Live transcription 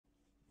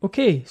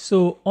Okay,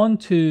 so on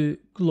to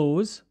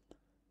glows,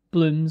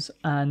 blooms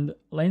and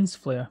lens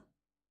flare.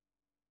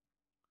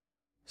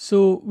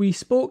 So we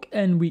spoke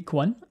in week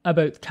 1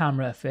 about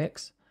camera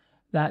effects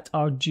that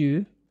are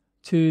due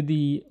to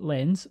the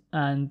lens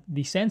and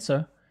the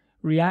sensor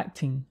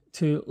reacting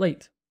to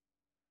light.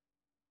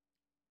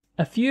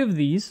 A few of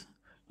these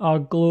are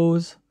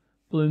glows,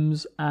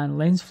 blooms and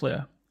lens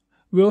flare.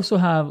 We also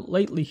have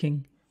light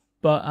leaking,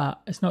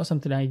 but it's not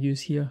something I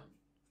use here.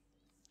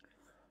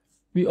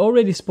 We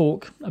already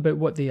spoke about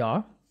what they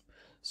are,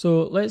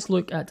 so let's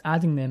look at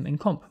adding them in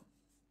comp.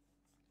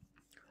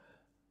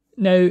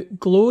 Now,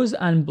 glows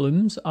and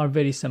blooms are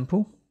very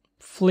simple.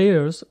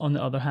 Flares, on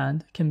the other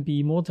hand, can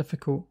be more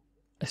difficult,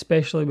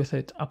 especially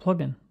without a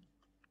plugin.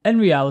 In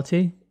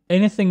reality,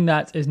 anything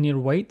that is near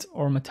white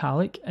or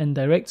metallic in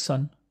direct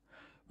sun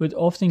would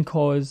often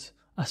cause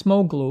a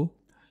small glow,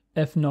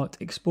 if not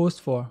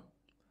exposed for.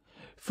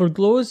 For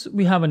glows,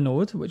 we have a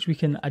node which we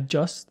can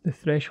adjust the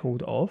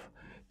threshold of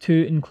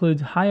to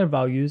include higher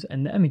values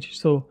in the image.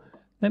 So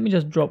let me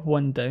just drop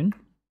one down.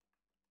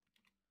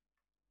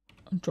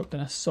 I'll drop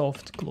down a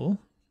soft glow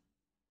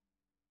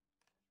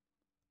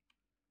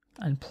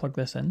and plug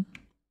this in.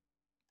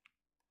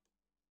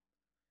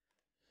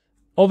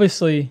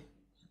 Obviously,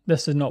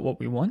 this is not what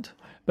we want,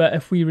 but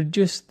if we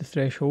reduce the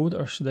threshold,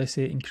 or should I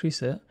say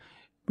increase it,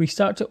 we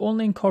start to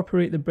only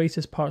incorporate the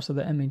brightest parts of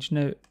the image.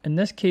 Now, in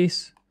this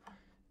case,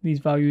 these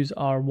values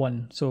are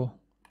 1, so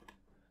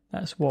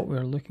that's what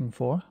we're looking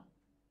for,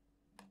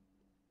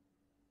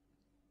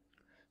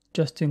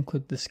 just to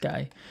include the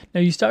sky.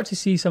 Now you start to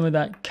see some of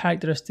that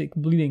characteristic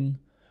bleeding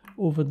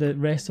over the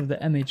rest of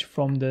the image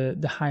from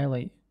the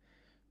highlight.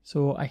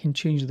 So I can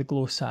change the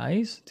glow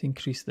size to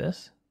increase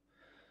this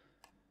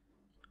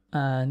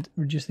and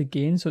reduce the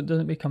gain so it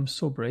doesn't become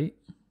so bright.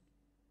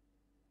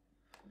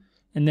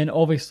 And then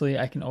obviously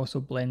I can also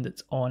blend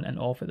it on and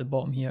off at the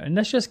bottom here. And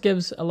this just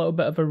gives a little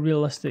bit of a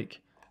realistic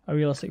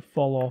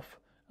fall off,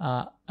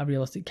 a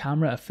realistic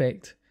camera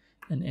effect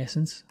in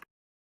essence.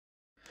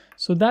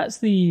 So that's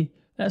the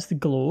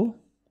glow,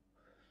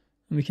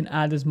 and we can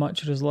add as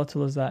much or as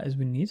little as that as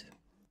we need.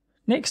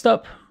 Next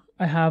up,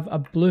 I have a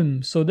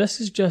bloom. So this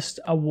is just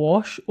a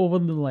wash over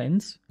the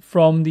lens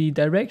from the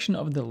direction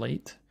of the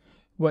light,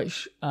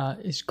 which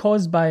is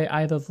caused by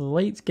either the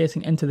light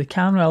getting into the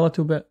camera a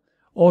little bit,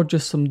 or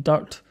just some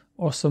dirt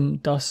or some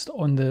dust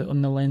on the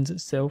lens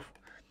itself.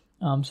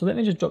 So let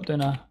me just drop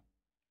down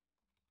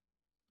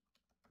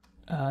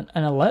an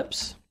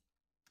ellipse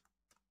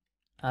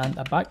and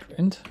a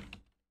background.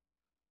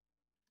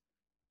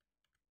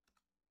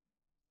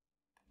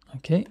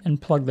 Okay, and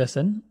plug this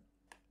in.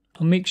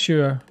 I'll make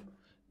sure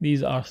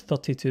these are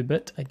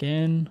 32-bit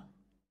again.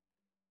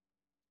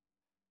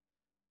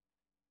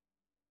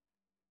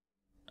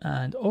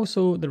 And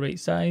also the right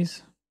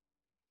size.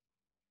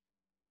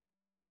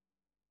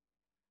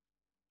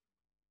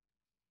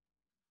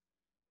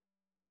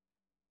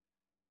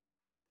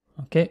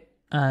 Okay,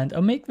 and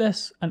I'll make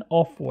this an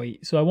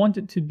off-white. So I want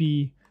it to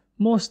be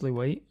mostly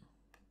white,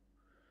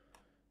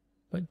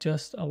 but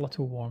just a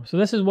little warm. So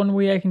this is one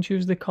way I can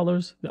choose the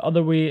colors. The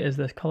other way is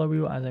this color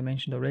wheel, as I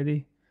mentioned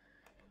already.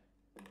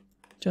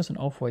 Just an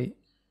off-white.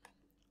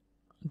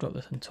 Drop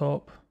this on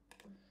top.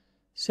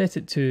 Set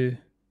it to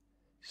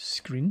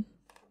screen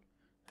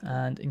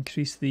and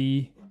increase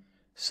the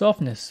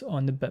softness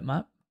on the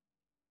bitmap.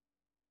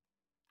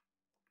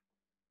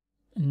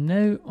 And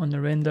now on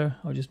the render,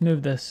 I'll just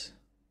move this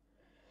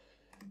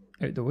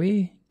out the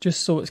way,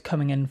 just so it's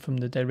coming in from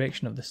the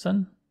direction of the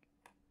sun.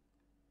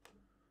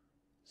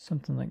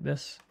 Something like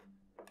this,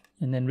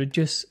 and then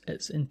reduce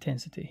its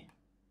intensity.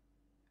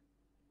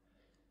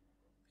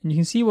 And you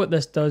can see what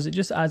this does, it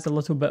just adds a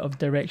little bit of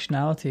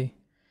directionality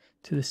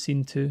to the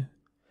scene too.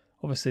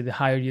 Obviously the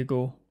higher you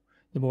go,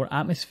 the more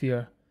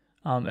atmosphere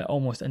it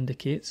almost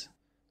indicates.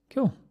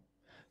 Cool.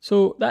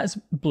 So that's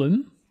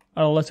bloom,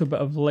 or a little bit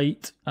of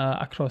light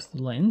across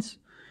the lens.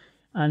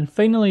 And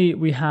finally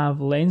we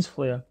have lens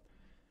flare.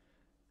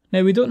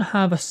 Now we don't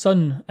have a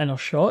sun in our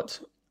shot,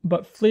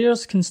 but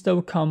flares can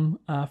still come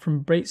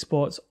from bright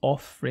spots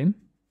off frame.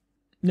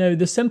 Now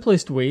the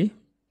simplest way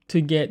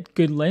to get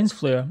good lens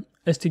flare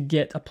is to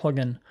get a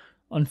plugin.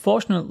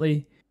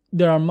 Unfortunately,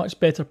 there are much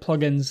better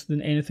plugins than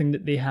anything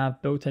that they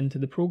have built into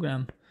the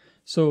program.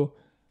 So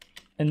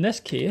in this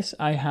case,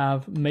 I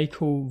have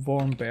Michael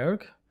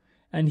Vornberg,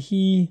 and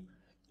he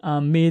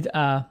made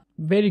a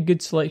very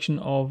good selection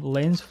of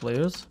lens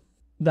flares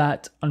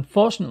that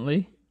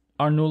unfortunately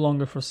are no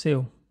longer for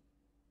sale.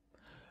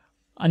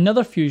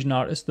 Another fusion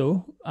artist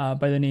though,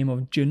 by the name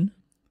of June,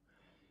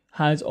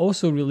 has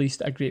also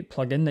released a great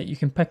plugin that you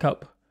can pick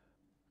up.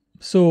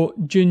 So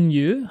June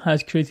Yu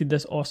has created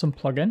this awesome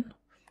plugin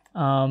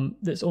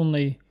that's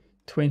only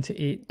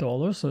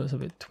 $28, so it's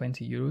about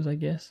 20 euros I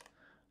guess.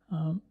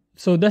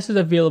 So this is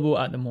available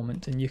at the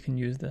moment and you can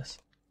use this.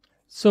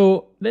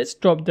 So let's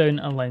drop down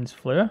a lens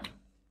flare,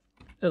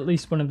 at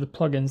least one of the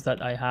plugins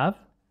that I have.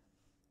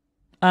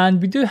 And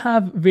we do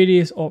have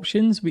various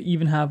options. We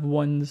even have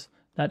ones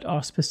that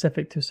are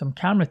specific to some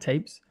camera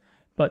types,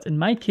 but in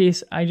my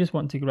case I just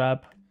want to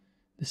grab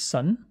the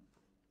sun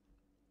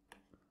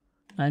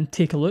and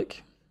take a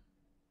look.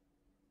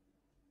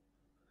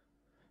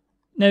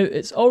 Now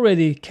it's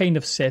already kind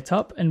of set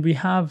up and we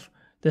have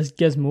this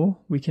gizmo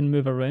we can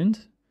move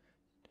around.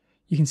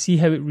 You can see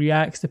how it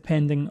reacts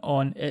depending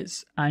on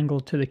its angle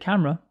to the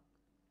camera.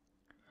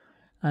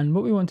 And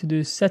what we want to do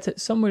is set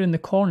it somewhere in the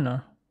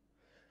corner,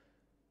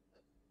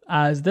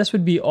 as this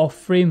would be off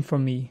frame for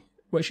me,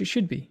 which it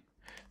should be.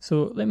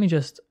 So let me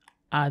just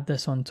add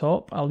this on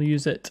top. I'll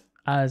use it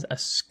as a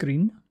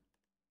screen.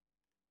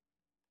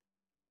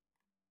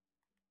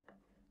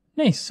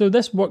 Nice, so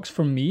this works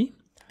for me.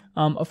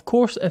 Of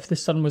course, if the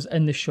sun was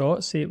in the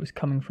shot, say it was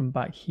coming from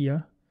back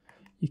here,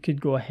 you could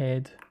go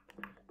ahead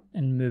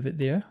and move it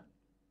there.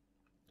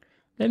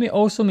 Let me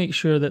also make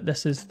sure that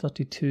this is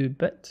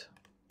 32-bit,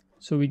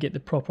 so we get the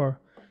proper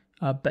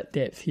bit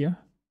depth here.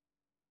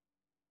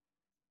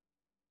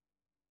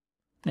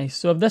 Nice,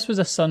 so if this was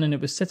a sun and it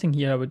was sitting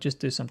here, I would just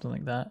do something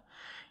like that.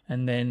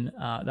 And then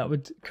that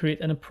would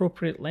create an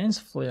appropriate lens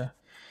flare.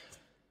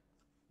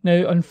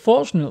 Now,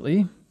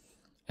 unfortunately,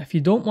 if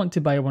you don't want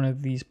to buy one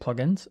of these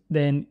plugins,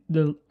 then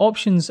the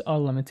options are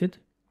limited.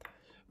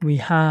 We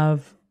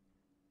have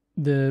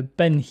the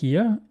bin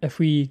here. If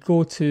we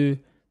go to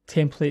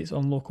templates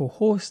on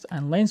localhost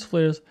and lens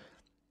flares,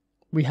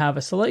 we have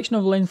a selection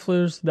of lens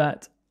flares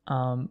that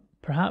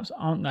perhaps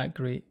aren't that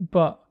great,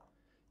 but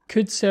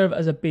could serve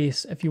as a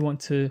base if you want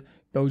to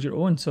build your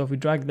own. So if we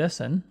drag this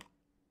in,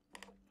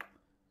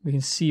 we can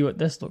see what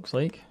this looks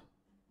like.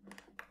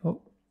 Oh,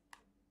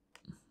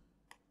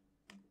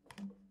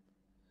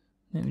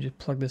 let me just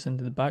plug this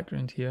into the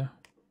background here.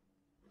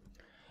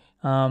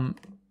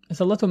 It's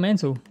a little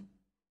mental.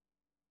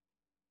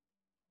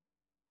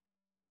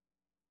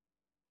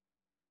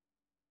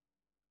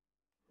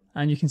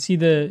 And you can see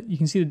the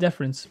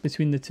difference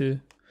between the two,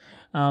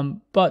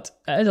 but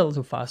it is a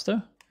little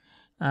faster.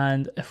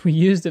 And if we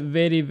used it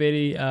very,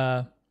 very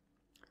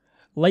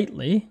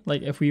lightly,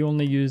 like if we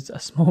only used a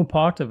small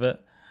part of it,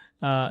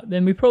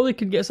 then we probably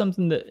could get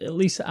something that at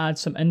least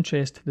adds some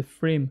interest to the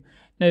frame.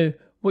 Now,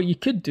 what you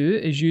could do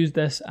is use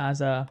this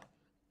as a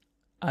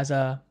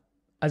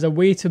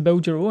way to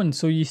build your own.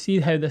 So you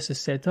see how this is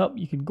set up.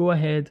 You could go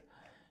ahead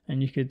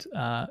and you could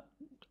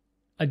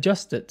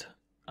adjust it.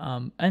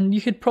 And you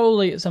could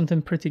probably get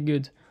something pretty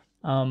good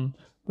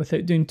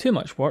without doing too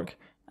much work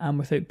and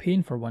without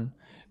paying for one.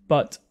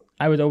 But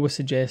I would always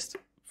suggest,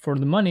 for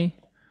the money,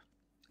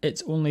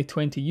 it's only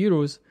 20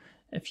 euros.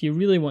 If you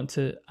really want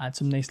to add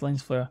some nice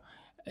lens flare,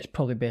 it's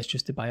probably best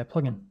just to buy a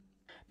plugin.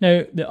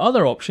 Now, the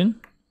other option,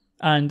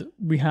 and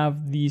we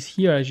have these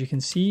here as you can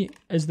see,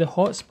 is the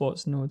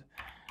hotspots node.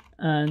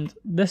 And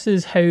this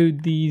is how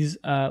these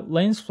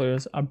lens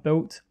flares are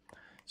built.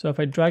 So if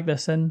I drag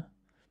this in,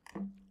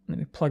 let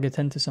me plug it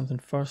into something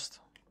first.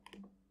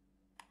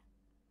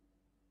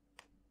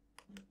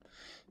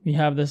 We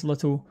have this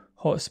little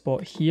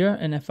hotspot here,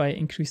 and if I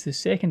increase the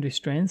secondary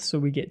strength, so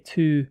we get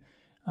two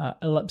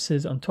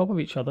ellipses on top of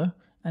each other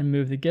and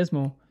move the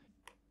gizmo,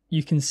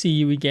 you can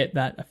see we get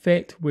that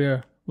effect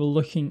where we're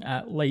looking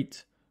at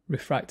light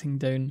refracting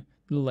down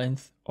the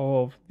length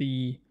of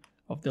the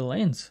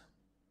lens.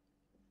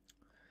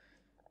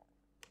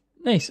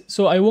 Nice,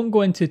 so I won't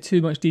go into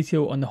too much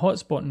detail on the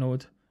hotspot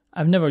node.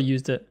 I've never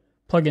used it.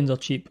 Plugins are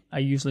cheap. I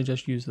usually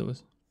just use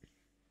those.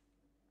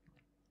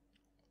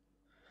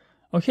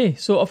 Okay,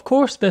 so of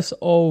course this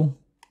all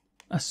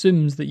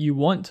assumes that you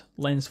want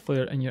lens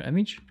flare in your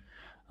image.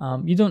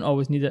 You don't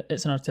always need it.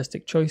 It's an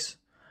artistic choice.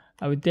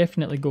 I would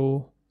definitely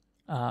go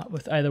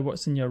with either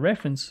what's in your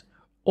reference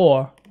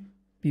or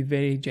be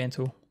very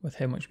gentle with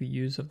how much we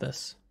use of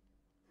this.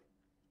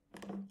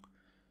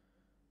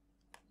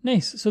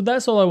 Nice, so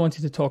that's all I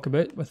wanted to talk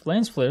about with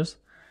lens flares.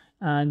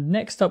 And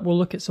next up we'll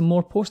look at some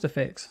more post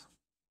effects.